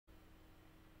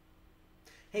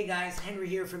Hey guys, Henry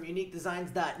here from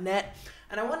UniqueDesigns.net,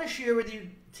 and I want to share with you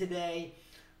today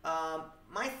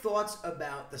my thoughts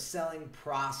about the selling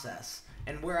process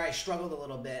and where I struggled a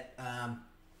little bit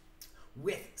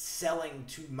with selling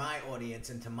to my audience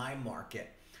and to my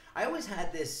market. I always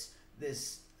had this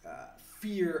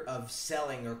fear of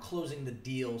selling or closing the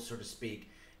deal, so to speak,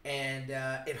 and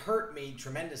it hurt me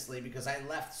tremendously because I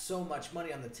left so much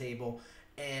money on the table,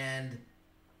 and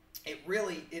it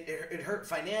really it hurt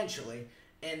financially.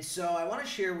 And so I want to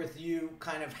share with you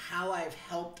kind of how I've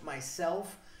helped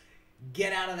myself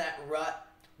get out of that rut,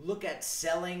 look at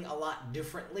selling a lot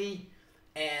differently,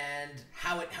 and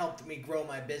how it helped me grow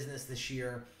my business this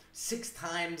year 6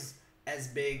 times as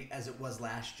big as it was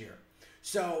last year.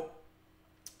 So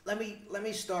let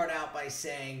me start out by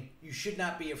saying you should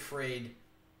not be afraid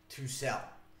to sell.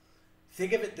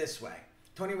 Think of it this way.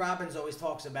 Tony Robbins always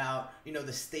talks about,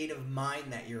 the state of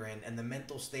mind that you're in, and the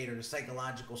mental state or the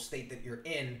psychological state that you're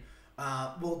in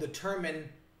will determine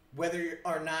whether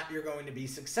or not you're going to be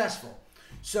successful.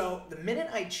 So the minute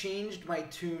I changed my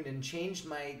tune and changed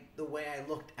the way I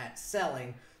looked at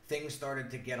selling, things started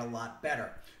to get a lot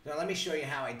better. Now let me show you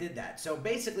how I did that. So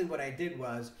basically what I did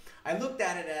was I looked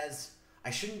at it as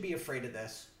I shouldn't be afraid of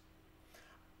this.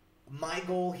 My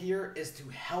goal here is to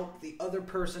help the other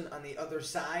person on the other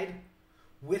side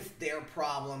with their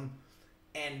problem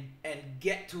and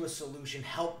get to a solution,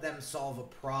 help them solve a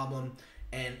problem,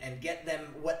 and get them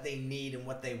what they need and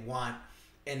what they want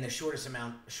in the shortest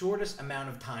amount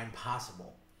of time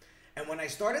possible. And when I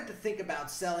started to think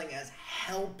about selling as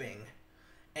helping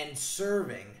and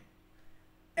serving,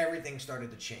 everything started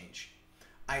to change.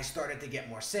 I started to get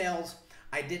more sales.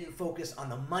 I didn't focus on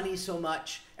the money so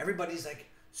much. Everybody's like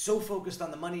so focused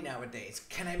on the money nowadays.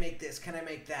 Can I make this? Can I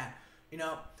make that?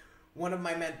 One of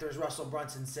my mentors, Russell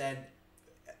Brunson, said,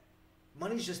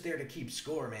 money's just there to keep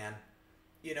score, man.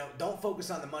 Don't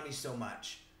focus on the money so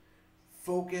much.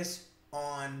 Focus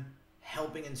on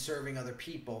helping and serving other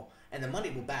people, and the money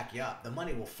will back you up. The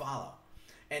money will follow.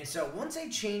 And so once I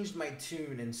changed my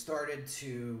tune and started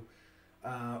to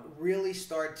really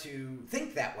start to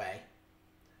think that way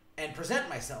and present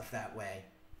myself that way,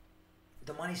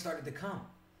 the money started to come.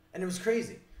 And it was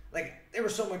crazy. Like, there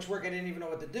was so much work I didn't even know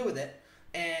what to do with it.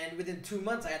 And within 2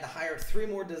 months, I had to hire 3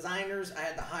 more designers. I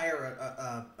had to hire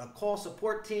a call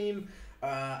support team.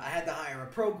 I had to hire a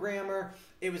programmer.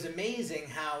 It was amazing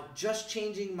how just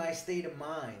changing my state of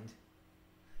mind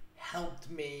helped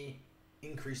me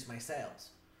increase my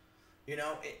sales.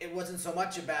 It wasn't so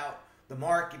much about the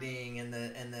marketing and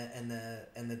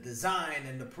the design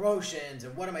and the promotions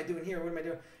and what am I doing here? What am I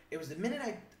doing? It was the minute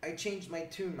I changed my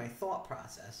tune, my thought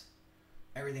process,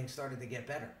 everything started to get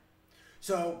better.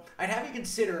 So I'd have you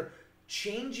consider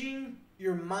changing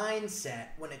your mindset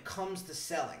when it comes to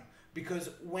selling, because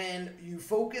when you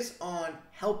focus on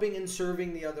helping and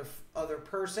serving the other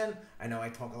person, I know I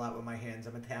talk a lot with my hands.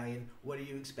 I'm Italian. What do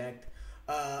you expect?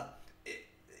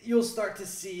 You'll start to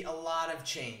see a lot of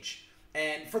change,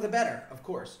 and for the better, of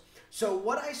course. So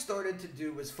what I started to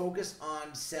do was focus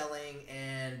on selling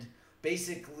and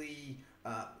basically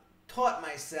taught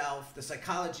myself the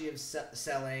psychology of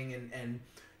selling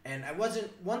and I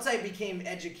wasn't, once I became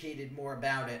educated more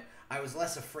about it, I was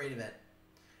less afraid of it.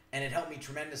 And it helped me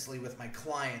tremendously with my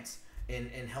clients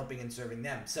in helping and serving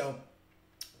them. So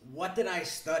what did I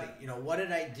study? What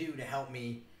did I do to help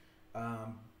me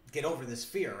get over this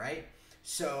fear, right?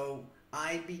 So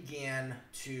I began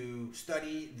to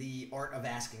study the art of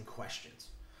asking questions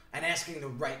and asking the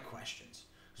right questions.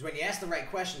 Because when you ask the right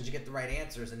questions, you get the right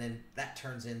answers, and then that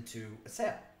turns into a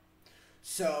sale.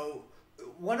 So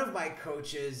one of my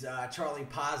coaches, Charlie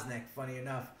Posnick, funny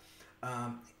enough,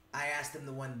 I asked him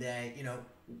the one day,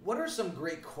 what are some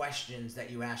great questions that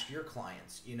you ask your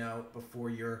clients, before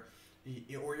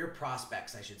or your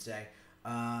prospects, I should say,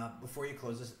 before you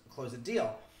close a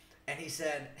deal? And he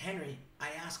said, Henry, I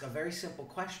ask a very simple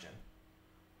question.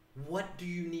 What do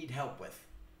you need help with?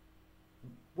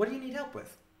 What do you need help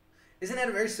with? Isn't that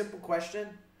a very simple question?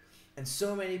 And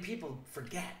so many people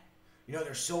forget.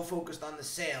 They're so focused on the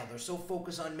sale. They're so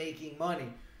focused on making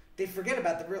money. They forget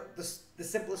about the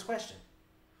simplest question.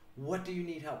 What do you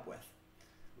need help with?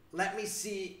 Let me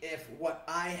see if what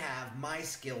I have, my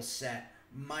skill set,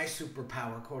 my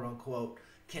superpower, quote unquote,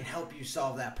 can help you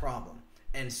solve that problem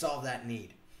and solve that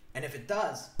need. And if it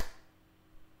does,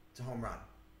 it's a home run.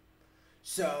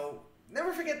 So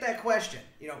never forget that question.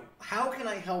 How can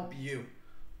I help you?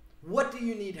 What do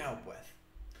you need help with?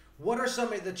 What are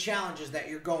some of the challenges that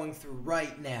you're going through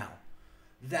right now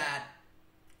that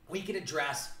we can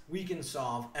address, we can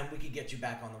solve, and we can get you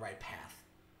back on the right path?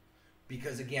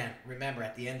 Because again, remember,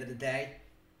 at the end of the day,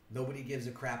 nobody gives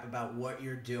a crap about what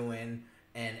you're doing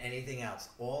and anything else.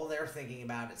 All they're thinking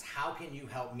about is how can you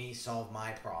help me solve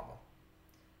my problem?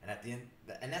 And at the end,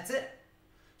 and that's it.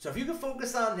 So if you can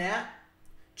focus on that,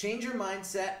 change your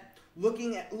mindset,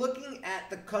 looking at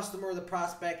the customer or the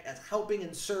prospect as helping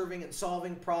and serving and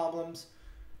solving problems,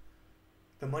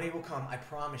 the money will come. I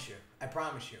promise you. I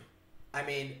promise you. I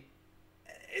mean,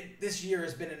 this year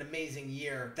has been an amazing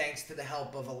year thanks to the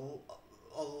help of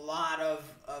a lot of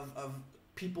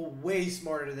people way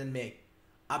smarter than me.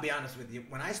 I'll be honest with you.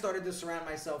 When I started to surround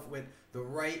myself with the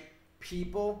right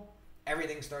people,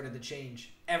 everything started to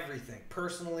change. Everything.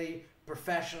 Personally,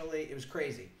 professionally, it was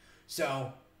crazy.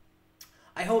 So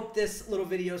I hope this little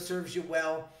video serves you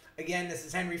well. Again, this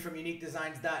is Henry from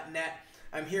UniqueDesigns.net.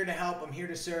 I'm here to help. I'm here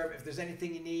to serve. If there's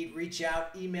anything you need, reach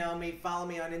out, email me, follow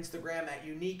me on Instagram at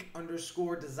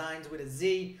unique_designs with a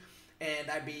Z, and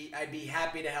I'd be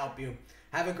happy to help you.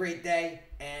 Have a great day,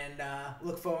 and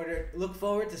look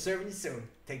forward to serving you soon.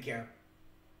 Take care.